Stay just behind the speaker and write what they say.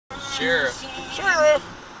sheriff. Sheriff!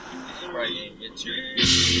 Probably didn't get you.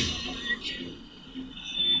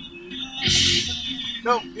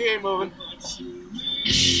 Nope, he ain't moving.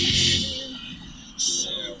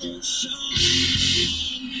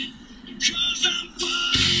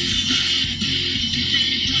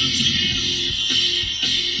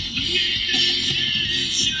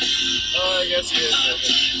 Oh, I guess he is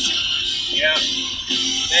moving. Yeah,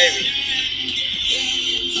 maybe.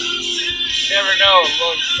 Never know in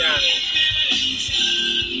Logan County.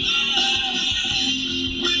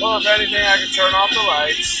 Well, if anything, I can turn off the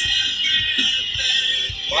lights.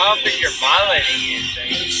 Well, I don't think you're violating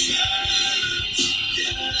anything.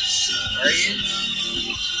 Are you?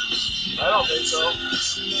 I don't think so.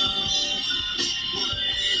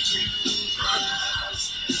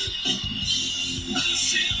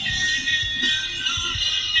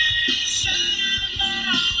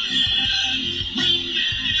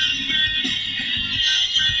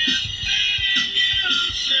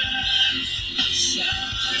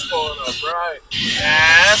 He's pulling up right.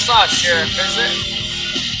 Nah, that's not sheriff, is it?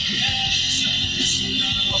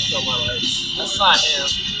 I'll show my lights. That's not him.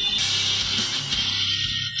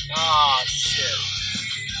 Oh, shit.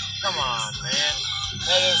 Come on, man.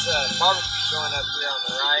 That is a barbecue joint up here on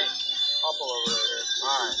the right. I'll pull over here.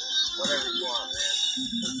 Alright. Whatever you want, man.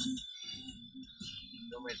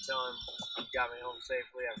 You want me to tell him you got me home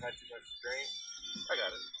safely? I've had too much to drink? I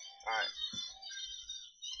got it. Alright.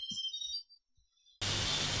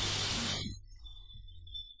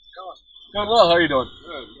 Going well, how are you doing?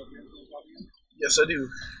 Good. Yes, I do.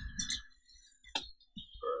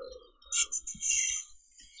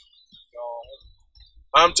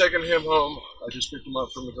 I'm taking him home. I just picked him up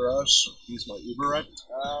from the garage. He's my Uber ride.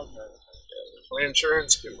 Okay. My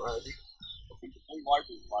insurance, get my ID.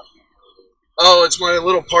 Oh, it's my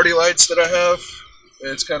little party lights that I have.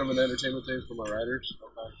 It's kind of an entertainment thing for my riders.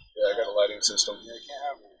 Okay. Yeah, I got a lighting system. Yeah, you can't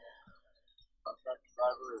have a contractor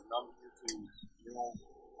driver is not here to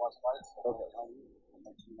plus lights. Okay. It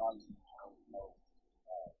makes you not,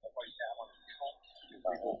 that's why you can't have one of the people.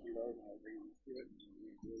 People see those and they used to it.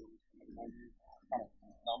 And kind of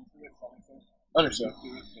numb to it, so that makes sense. Understand. So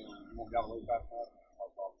you won't be able to look past that.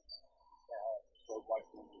 Strobe lights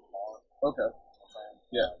in your car. Okay.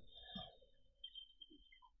 Yeah.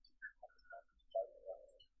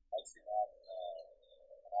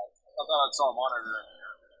 I thought I saw a monitor in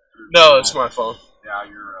here. No, it's my phone. Yeah,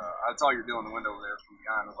 I saw you're doing the window over there from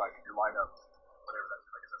behind. It looks like your light up, whatever that is.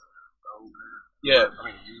 Like it's over there. Yeah. I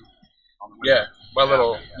mean, you on the window. Yeah, my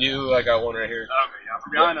little okay, you. I got one right here. Okay, yeah.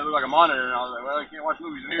 From behind it looked like a monitor, and I was like, well, you can't watch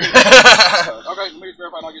movies in here. Okay, let me just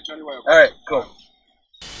verify and I'll get you anyway. Okay? All right, cool.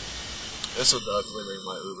 This will definitely make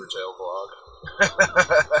my Uber tail vlog.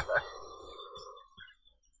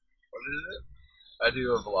 What is it? I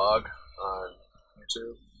do a vlog on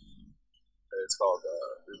YouTube. It's called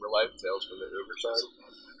Uberlife, Tales from the Uberside.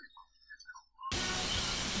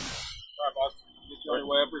 Alright, boss. Get you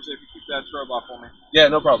anyway. I appreciate if you keep that strobe off for me. Yeah,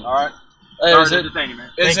 no problem. Alright. Hey, Sorry is to it, detain you, man.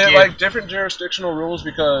 is Thank it you. like different jurisdictional rules?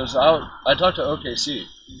 Because I talked to OKC,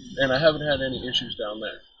 and I haven't had any issues down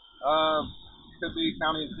there. Could be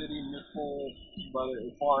county and city, municipal, but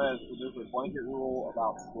as far as there's a blanket rule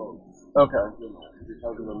about slopes. Okay.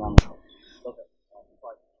 Because of the number. Okay. It's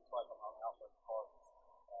like on an outlet car.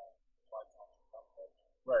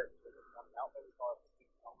 Right. Outlet car.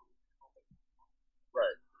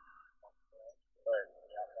 Right. Right.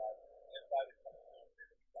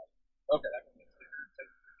 Okay.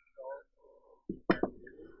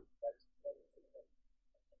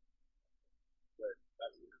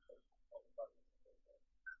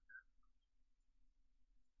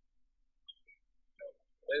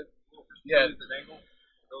 Yeah. Did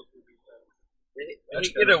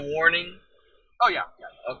he get a warning? Oh yeah.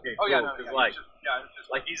 Okay, Oh cool. yeah. No, Cause yeah, like, it's just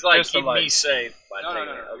like he's like, just the keep me light. safe by no.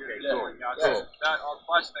 taking it. Okay, Yeah. cool. Yeah, Cool. that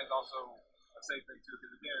flash thing's also a safe thing too,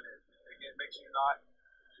 because again, it makes you not.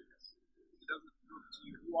 It doesn't.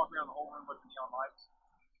 You walk around the whole room with the neon lights.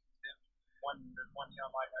 There's one neon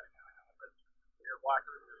light at a you're black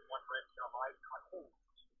or there's one red neon light. You're like, oh.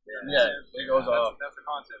 Yeah, it goes off. That's the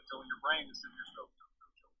concept. So when your brain is sitting here, so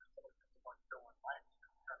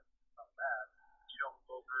bad, you don't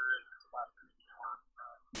move over and it's the last thing you want.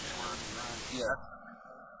 Yeah.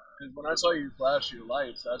 Because when I saw you flash your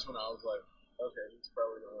lights, that's when I was like, okay, he's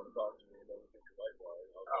probably going to want to talk to me. He doesn't think your light wire.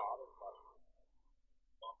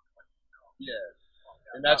 Yeah.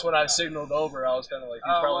 And that's when I signaled over. I was kind of like,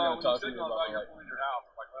 he's probably going to talk to me about my light.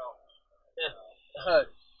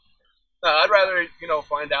 No, I'd rather,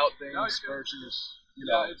 find out things versus,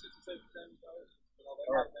 Yeah, it's just the same thing.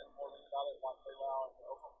 They have been more about it, want to play around,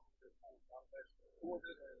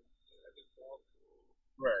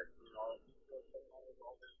 Right.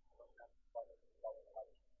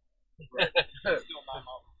 Right. Still 9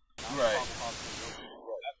 miles. Right.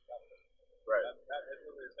 Right.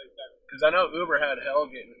 Because I know Uber had hell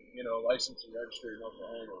getting, licensed and registered in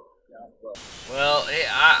Oklahoma. Yeah. Well, hey,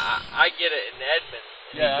 I get it in Edmond.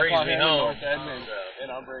 And Yeah, he brings me home. North Edmond,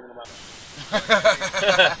 and I'm bringing them out.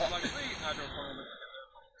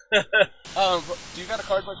 Do you got a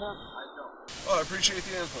card by chance? I don't. Oh, I appreciate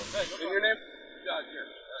the info. Hey, and your name?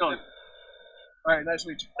 Tony. All right, nice to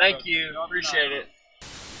meet you. Thank you. Appreciate it.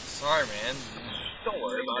 Sorry, man. Don't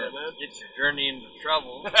worry about it, man. Get your journey into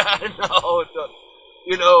trouble. I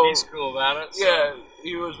know. He's cool about it. So. Yeah,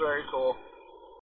 he was very cool.